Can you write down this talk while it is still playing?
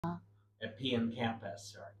At PM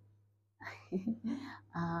campus, sorry.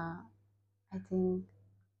 I think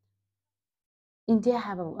India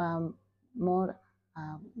have a more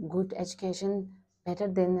good education better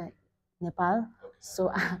than Nepal. Okay.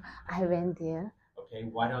 So I went there. Okay,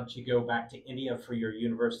 why don't you go back to India for your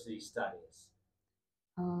university studies?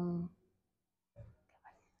 Um,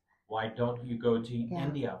 Why don't you go to yeah.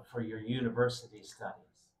 India for your university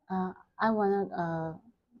studies? Uh, I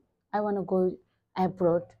wanna go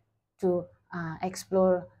abroad to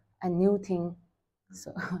explore a new thing.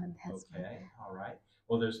 So that's why. Okay, all right.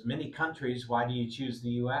 Well, there's many countries. Why do you choose the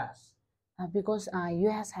U.S.? Because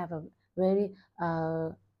US have a very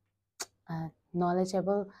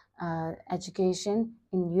knowledgeable education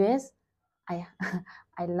in US. I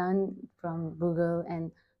I learned from Google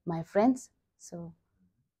and my friends. So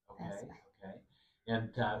that's Okay, why. okay. And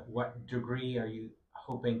what degree are you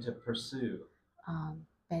hoping to pursue?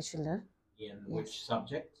 Bachelor, In yes, which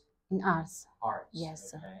subject? in arts. Arts,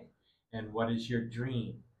 Yes, sir. okay. And what is your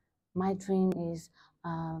dream? My dream is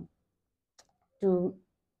to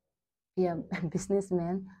be a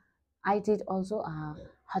businessman. I did also a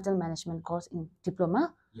hotel management course in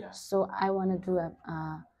diploma. Yes. So I want to do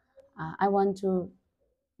I want to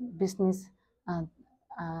business. Uh,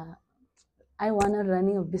 uh, I want to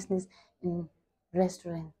running a business in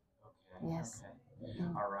restaurant. Okay, Yes. okay.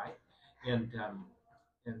 Mm. All right.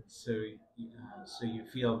 And so you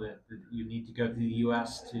feel that you need to go to the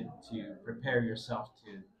U.S. to prepare yourself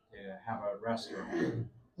to have a restaurant.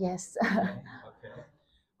 Yes. Okay, okay.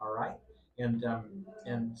 All right.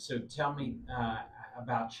 And so tell me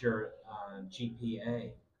about your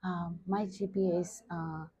GPA. My GPA is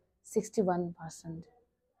 61%.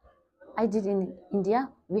 I did in India.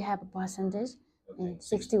 We have a percentage Okay, in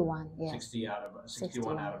 61. Yes. 61 out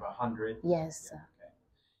 61. of 100. Yes.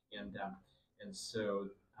 Yeah. Okay. And so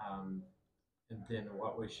and then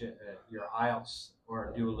what was your IELTS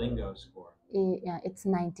or Duolingo score? Yeah, it's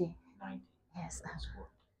 90. 90. Yes. Great score.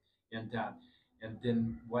 And and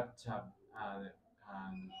then what?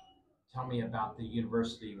 Tell me about the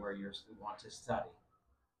university where you want to study.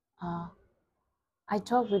 Uh, I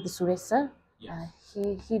talked with Suresh sir. Yes.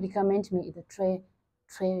 He recommended me the Trey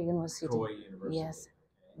University. Troy University. Yes,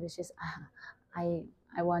 Okay. which is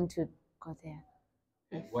I want to go there.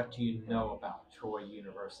 And what do you know about Troy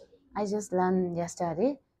University? I just learned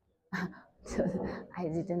yesterday. So I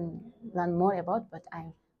didn't learn more about, but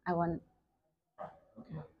I want. Right.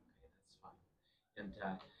 Okay. Okay. That's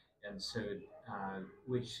fine. And so,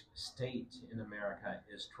 which state in America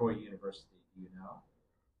is Troy University? Do you know?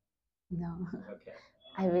 No. Okay.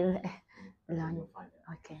 I will Okay, learn. you'll find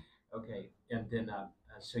out. Okay. Okay. And then,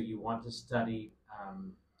 so you want to study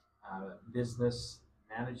business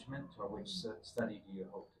management, or which study do you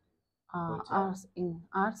hope to do? Hotel Arts in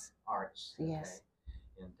arts. arts. Yes.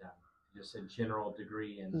 Okay. And just a general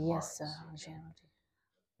degree in Yes, arts. sir. Okay. Generally.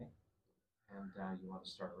 Okay. And you want to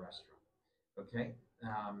start a restaurant. Okay.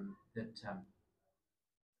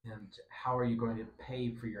 And how are you going to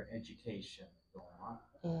pay for your education, Vilma?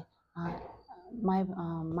 Uh,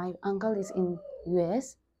 uh, my uncle is in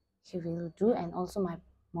US. He will do, and also my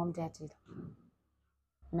mom dad will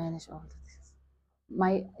manage all of this.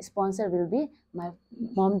 My sponsor will be my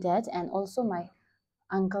mom dad, and also my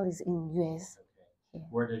uncle is in US. Okay.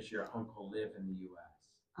 Where does your uncle live in the U.S.?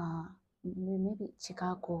 Maybe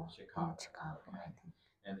Chicago. Chicago. In Chicago, Okay. I think.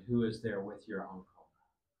 And who is there with your uncle?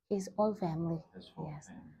 His whole family. His whole Yes.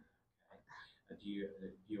 family. Okay.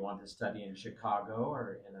 Do you want to study in Chicago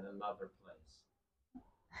or in another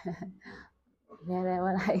place?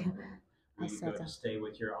 Wherever Will you go to stay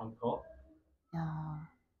with your uncle?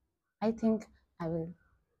 I think I will.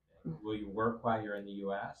 Okay. Will you work while you're in the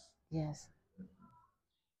U.S.? Yes.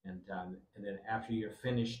 And then after you're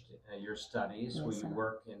finished your studies, will Yes, you sir.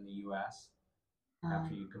 work in the U.S.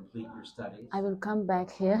 after you complete your studies? I will come back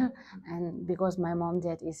here, and because my mom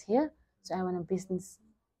dad is here, so I want a business.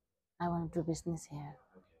 I want to do business here.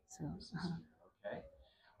 Okay. So Okay.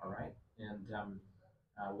 All right. And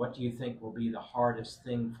what do you think will be the hardest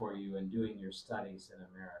thing for you in doing your studies in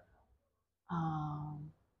America? um,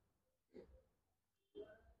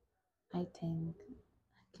 I think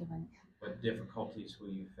given. What difficulties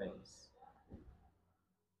will you face?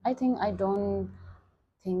 I don't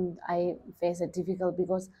think I face a difficult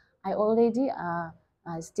because I already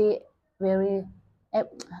stay very. eh,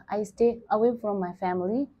 I stay away from my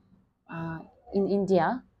family uh, in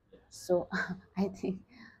India, Yes. so I think.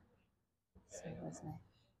 So Okay. that's my.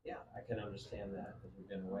 Yeah, I can understand that you've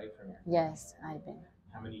been away from your. Yes, I've been.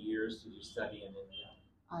 How many years did you study in India?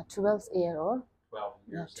 12 year old. 12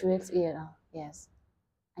 Yeah, years. 12 year. Yes,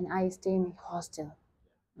 and I stay in hostel.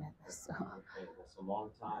 So, Okay, that's a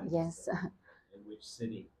long time. yes, In which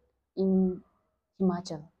city? in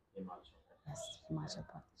Himachal. Himachal. Yes, Himachal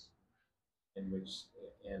Pradesh. In which,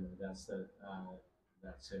 and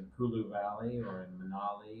that's in Kulu Valley or in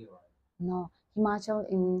Manali or No, Himachal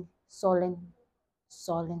in Solan.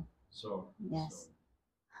 Solan. so. Yes.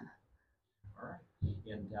 All right,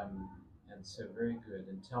 and so very good.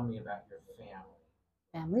 And tell me about your family.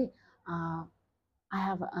 Family. I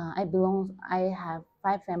have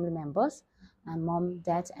 5 family members: my mom,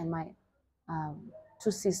 dad, and my um,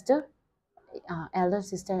 2 sister, elder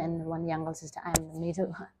sister, and 1 younger sister. I'm the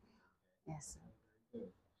middle. Yes. Good.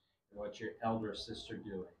 And what's your elder sister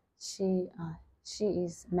doing? She uh, she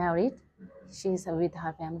is married. Mhm. She is with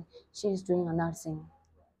her family. She is doing a nursing.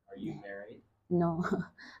 Are you Yeah. married? No,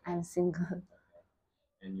 I'm single. Okay.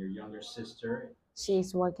 And your younger sister? She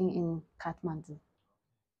is working in Kathmandu.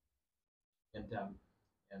 And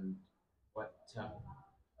and what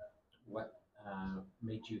what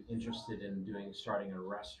made you interested in starting a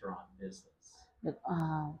restaurant business?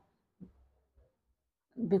 Uh,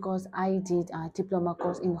 because I did a diploma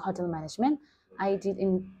course in hotel management. I did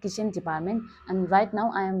in kitchen department, and right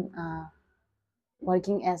now I am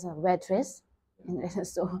working as a waitress. And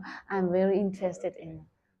so I'm very interested in.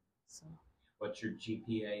 So What's your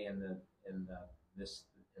GPA in the this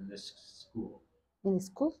in this school? in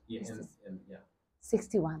school, Yeah, this in, is in yeah,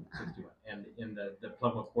 61 61. And in the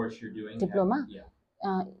diploma course you're doing? diploma. Yeah,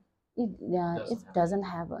 Uh, it doesn't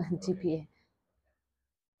have a GPA.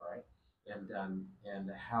 All right.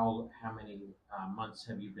 And how many months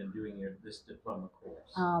have you been doing this diploma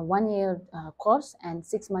course? 1 year course and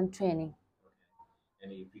 6 month training. Okay.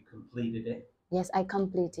 And if you completed it? Yes, I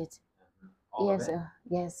completed. All Yes, of it?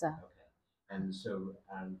 yes. Okay. And so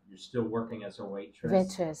you're still working as a waitress?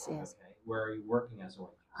 Waitress, yes. Okay. Where are you working as a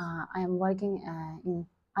waitress? I am working in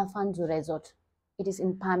Alfonso Resort. It is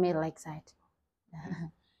in Palme Lakeside.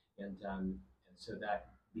 And so that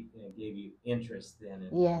gave you interest then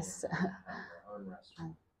Yes. in having your own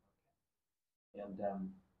restaurant. And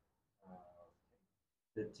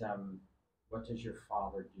what does your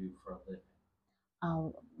father do for a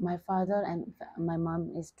living? My father and my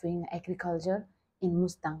mom is doing agriculture in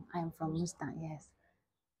Mustang. I am from Mustang, yes.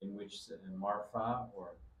 In which, in Marfa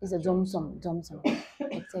or? It's a Jomsom,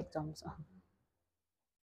 exact Jomsom.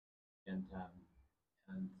 And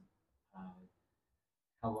uh,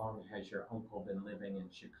 how long has your uncle been living in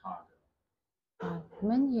Chicago?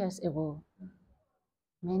 Many years ago. Mhm.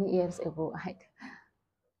 Many years ago. Okay.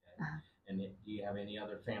 And do you have any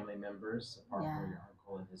other family members apart from your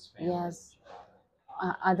uncle and his family? Yes.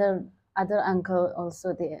 Other uncle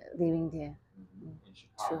also they are living there. In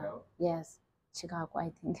Chicago? Yes, Chicago.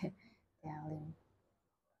 I think they are living.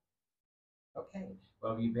 Okay.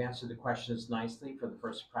 Well, you've answered the questions nicely for the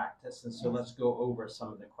first practice, and so Yes. let's go over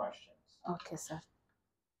some of the questions. Okay, sir.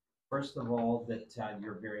 First of all, that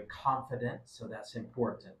you're very confident, so that's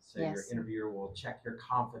important. So your Yes. interviewer will check your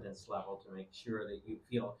confidence level to make sure that you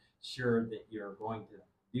feel sure that you're going to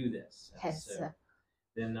do this. And Yes, so sir.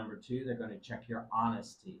 then number two, they're going to check your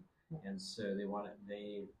honesty. And so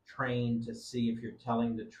they train to see if you're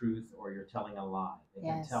telling the truth or you're telling a lie. They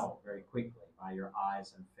can Yes. tell very quickly by your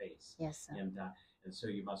eyes and face. Yes, sir. And so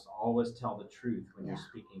you must always tell the truth when you're Yeah.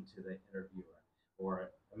 speaking to the interviewer,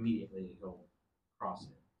 or immediately he'll cross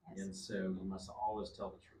it. Yes. And so you must always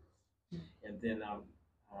tell the truth. Mm.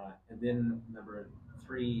 And then number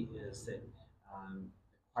three is that the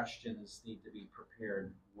questions need to be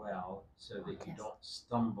prepared well so that you Okay. don't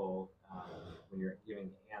stumble when you're giving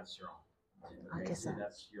the answer on. Okay, so sir.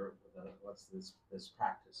 that's what this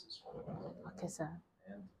practice is for. Okay, sir.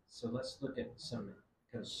 And so let's look at some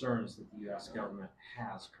concerns that the U.S. government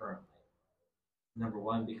has currently. Number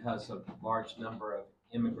one, because of the large number of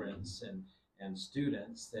immigrants and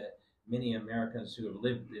students, that many Americans who have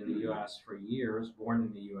lived in the U.S. for years, born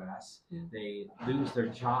in the U.S., they lose their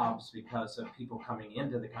jobs because of people coming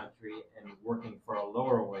into the country and working for a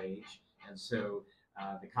lower wage. And so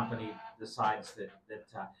the company decides that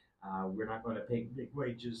we're not going to pay big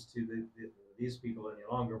wages to these people any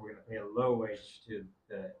longer. We're going to pay a low wage to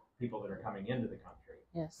the people that are coming into the country.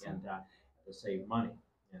 Yes, sir. And to save money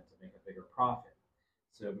and to make a bigger profit.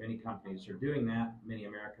 So many companies are doing that. Many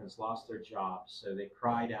Americans lost their jobs. So they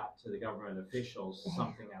cried out to the government officials,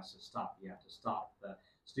 something has to stop. You have to stop the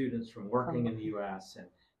students from working in the U.S. and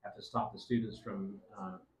have to stop the students from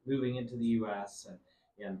moving into the U.S.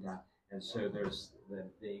 And so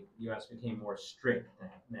the U.S. became more strict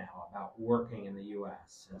now about working in the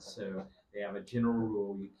U.S. And so they have a general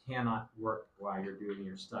rule: you cannot work while you're doing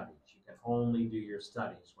your studies. You can only do your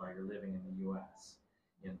studies while you're living in the U.S.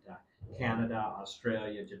 In Canada,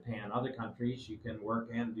 Australia, Japan, other countries, you can work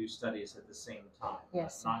and do studies at the same time,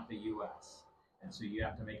 Yes. but not the U.S. And so you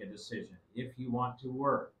have to make a decision. If you want to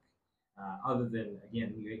work, other than,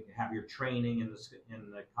 again, you have your training in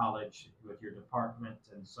the college with your department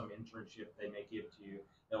and some internship they may give to you.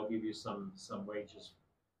 They'll give you some wages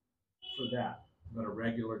for that. But a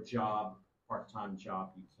regular job, part-time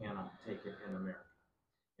job, you cannot take it in America.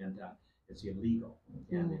 And it's illegal.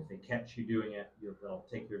 And if they catch you doing it, they'll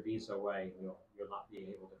take your visa away. And you'll not be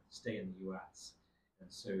able to stay in the U.S.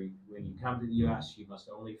 And so when you come to the U.S., you must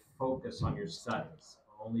only focus on your studies.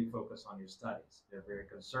 Only focus on your studies. They're very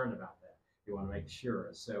concerned about that. They want to make sure.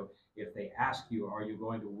 So if they ask you, "Are you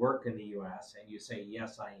going to work in the U.S.?" and you say,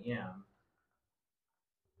 "Yes, I am,"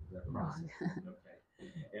 they're crossing.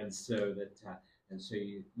 Okay. And so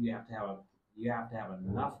you have to have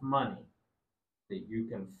enough money that you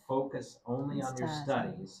can focus only on your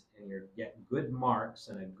studies and you're getting good marks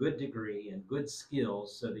and a good degree and good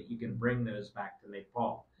skills so that you can bring those back to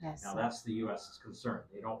Nepal. Yes. Now that's the U.S.'s concern.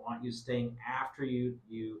 They don't want you staying after you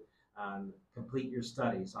complete your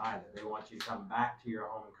studies either. They want you to come back to your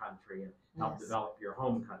home country and help develop your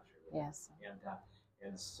home country. Yes.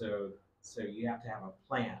 And so you have to have a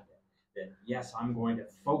plan that yes, I'm going to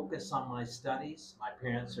focus on my studies. My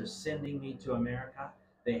parents are sending me to America.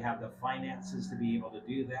 They have the finances to be able to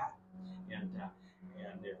do that, and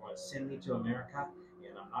they're going to send me to America,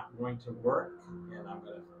 and I'm not going to work, and I'm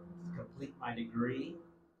going to complete my degree,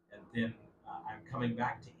 and then I'm coming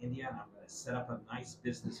back to India, and I'm going to set up a nice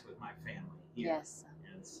business with my family here. Yes.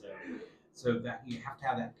 And so that you have to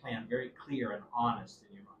have that plan very clear and honest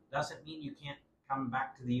in your mind. Doesn't mean you can't come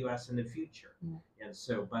back to the U.S. in the future. And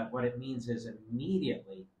so, but what it means is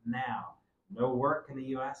immediately now. No work in the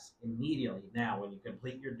U.S. immediately now. When you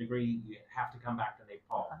complete your degree, you have to come back to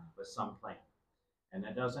Nepal with some plan, and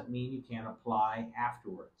that doesn't mean you can't apply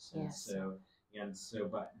afterwards. Yes. And so,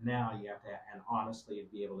 but now you have to, and honestly,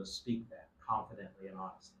 be able to speak that confidently and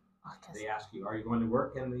honestly. Okay. They ask you, "Are you going to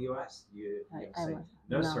work in the U.S.?" You say,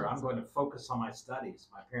 "No, sir. I'm going to focus on my studies.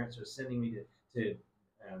 My parents are sending me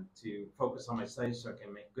to focus on my studies so I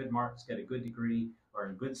can make good marks, get a good degree,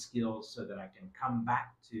 learn good skills, so that I can come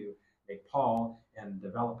back to Nepal and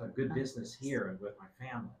develop a good business here and with my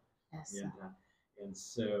family." Yes. And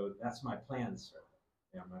so that's my plan, sir.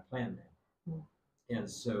 Yeah, my plan, man. And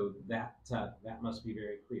so that must be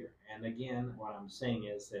very clear. And again, what I'm saying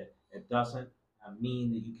is that it doesn't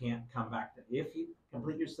mean that you can't come back to. If you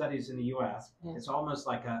complete your studies in the U.S., it's almost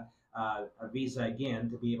like a visa again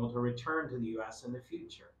to be able to return to the U.S. in the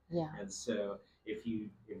future. Yeah. And so if you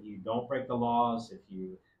don't break the laws, if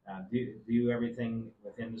you do everything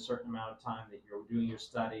within a certain amount of time that you're doing your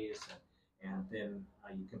studies, and then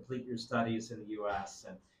you complete your studies in the U.S.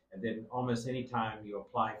 and then almost any time you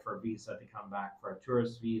apply for a visa to come back for a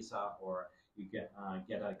tourist visa, or you get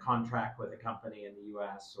a contract with a company in the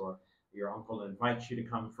U.S., or your uncle invites you to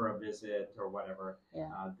come for a visit or whatever,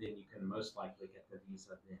 then you can most likely get the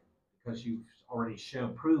visa then, because you've already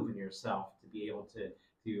proven yourself to be able to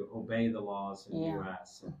obey the laws in the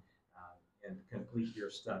U.S. and complete your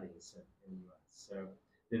studies in the U.S. So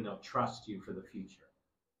then they'll trust you for the future.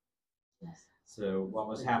 Yes. So what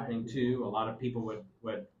was happening too, a lot of people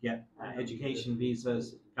would get education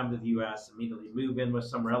visas, come to the U.S., immediately move in with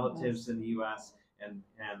some relatives in the U.S. and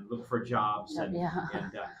look for jobs.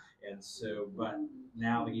 And so, but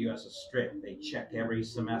now the U.S. is strict. They check every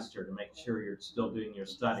semester to make sure you're still doing your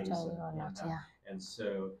studies. And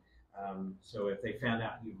so if they found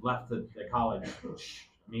out you've left the college,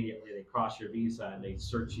 immediately they cross your visa and they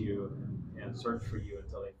search you and search for you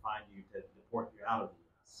until they find you to deport you out of the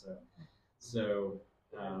U.S. So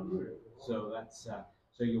that's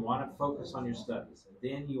so you want to focus on your studies, and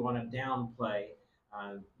then you want to downplay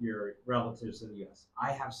your relatives in the U.S.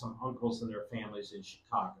 I have some uncles and their families in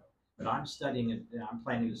Chicago, but I'm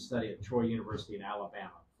planning to study at Troy University in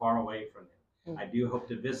Alabama, far away from them. I do hope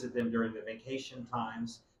to visit them during the vacation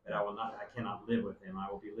times, but I cannot live with them. I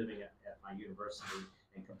will be living at my university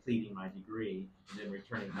and completing my degree, and then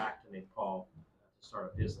returning back to Nepal to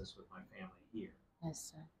start a business with my family here.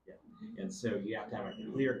 Yes, sir. Yeah. And so you have to have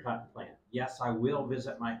a clear-cut plan. Yes, I will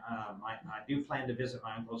visit I do plan to visit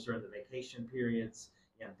my uncles during the vacation periods,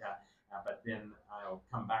 and but then I'll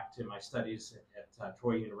come back to my studies at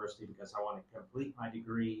Troy University because I want to complete my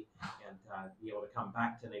degree and be able to come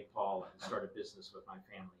back to Nepal and start a business with my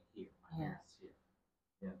family here, my parents here.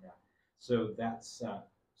 And so that's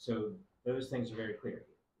so those things are very clear.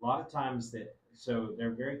 A lot of times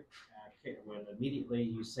they're very when immediately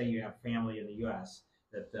you say you have family in the U.S.,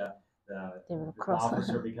 that the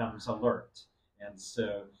officer becomes alert, and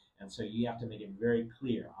And so you have to make it very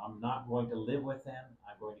clear. I'm not going to live with them.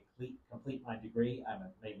 I'm going to complete my degree. I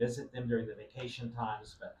may visit them during the vacation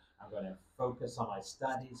times, but I'm going to focus on my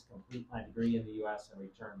studies, complete my degree in the U.S., and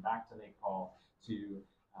return back to Nepal to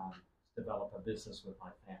develop a business with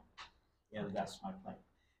my family. And that's my plan.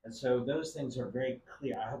 And so those things are very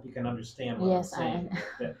clear. I hope you can understand what Yes, I'm saying.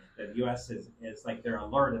 That the U.S. is like they're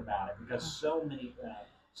alert about it because so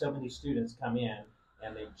many students come in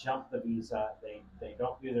and they jump the visa. They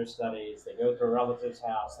don't do their studies. They go to a relative's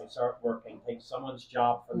house. They start working, take someone's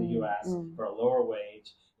job for the U.S. for a lower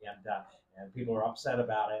wage, and people are upset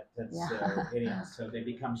about it. And Yeah. so they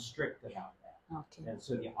become strict about that. Okay. And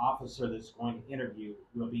so the officer that's going to interview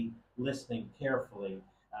will be listening carefully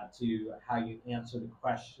to how you answer the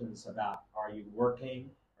questions about: are you working?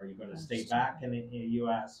 Are you going to stay back in the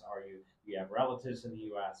U.S.? Do you have relatives in the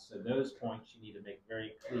U.S.? So those points you need to make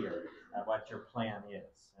very clear what your plan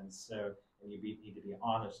is, and you need to be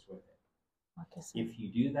honest with it. Okay, sir. If you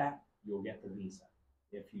do that, you'll get the visa.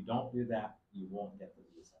 If you don't do that, you won't get the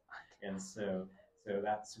visa. And so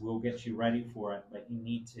we'll get you ready for it, but you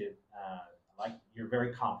need to you're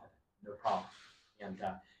very confident, no problem,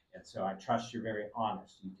 and so I trust you're very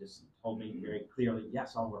honest. You just told me very clearly,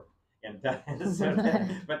 yes, I'll work,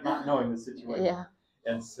 but not knowing the situation. Yeah.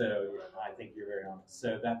 And so I think you're very honest.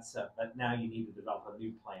 So that's but now you need to develop a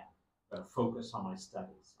new plan. Focus on my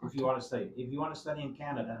studies. If you want to study in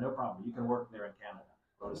Canada, no problem. You can work there in Canada.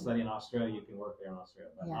 If you want to study in Australia, you can work there in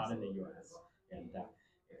Australia, but not in the U.S. And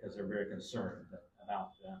because they're very concerned about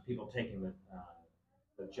people taking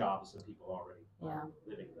the jobs of people already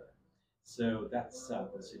living there. So that's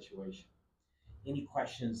the situation. Any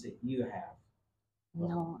questions that you have?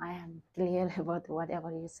 No, I am clear about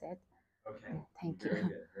whatever you said. Okay. Thank you. Very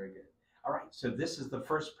good. Very good. All right. So this is the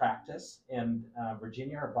first practice, and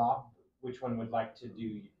Virginia or Bob, which one would like to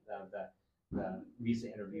do the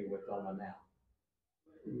visa interview with Dilma now?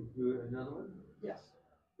 Do another one? Yes.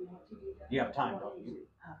 You have time, don't you?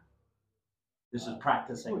 This is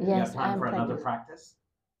practicing. Do you Yes, have time I'm for another practicing. practice?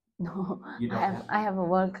 No, You don't have? I have a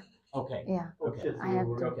work. Okay. Yeah. Okay. I have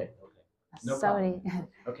to. Okay. No Sorry.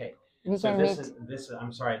 Okay. We So can this meet. is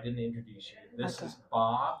I'm sorry I didn't introduce you. This Okay. is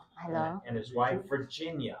Bob Hello. and his wife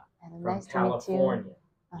Virginia And from nice to meet you. California.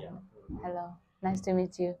 Yeah. Hello. Nice to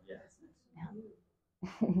meet you. Yes.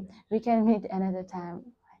 We can meet another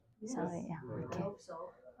time. Sorry. Yeah. Okay.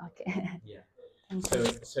 Okay. Yeah. Thank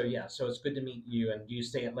you. So it's good to meet you. And do you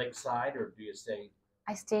stay at Lakeside or do you stay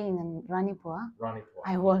I stay in Ranipur. Ranipur?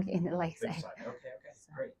 I work in Lakeside. Lakeside. Okay.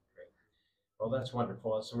 Great. Well, that's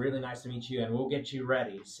wonderful. It's really nice to meet you, and we'll get you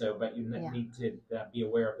ready. But you need to be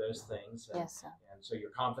aware of those things. Yes, sir. And so your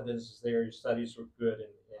confidence is there. Your studies were good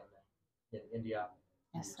in India.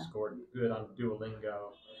 Yes, sir. You scored good on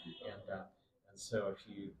Duolingo, and so if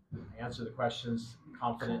you answer the questions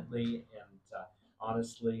confidently and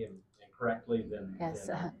honestly and correctly, then Yes,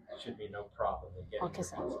 there sir. should be no problem in getting Okay, your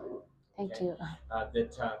sir. visa. Thank Okay. you.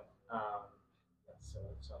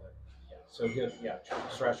 So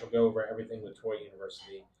Suresh will go over everything with Troy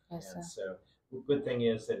University. Yes, And sir. so the good thing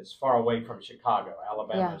is that it's far away from Chicago.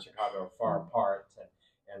 Alabama Yeah. and Chicago are far apart.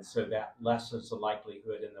 And so that lessens the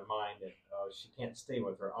likelihood in the mind that, she can't stay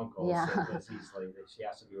with her uncle as easily, that she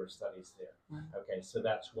has to do her studies there. Okay, so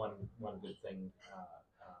that's one good thing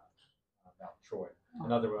about Troy.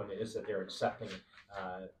 Another one is that they're accepting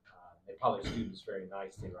Nepali students very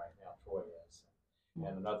nicely right now, Troy is.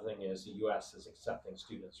 And another thing is the U.S. is accepting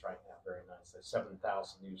students right now very nicely.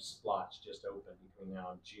 7,000 new slots just opened between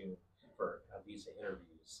now and June for visa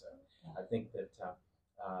interviews. So I think that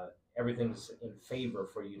everything's in favor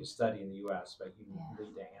for you to study in the U.S., but you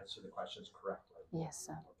need to answer the questions correctly. Yes,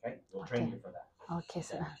 sir. Okay? We'll train you for that. Okay,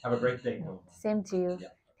 sir. Have a great day. Same to you. Yeah.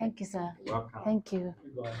 Thank you, sir. You're welcome. Thank you.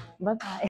 Goodbye. Bye-bye.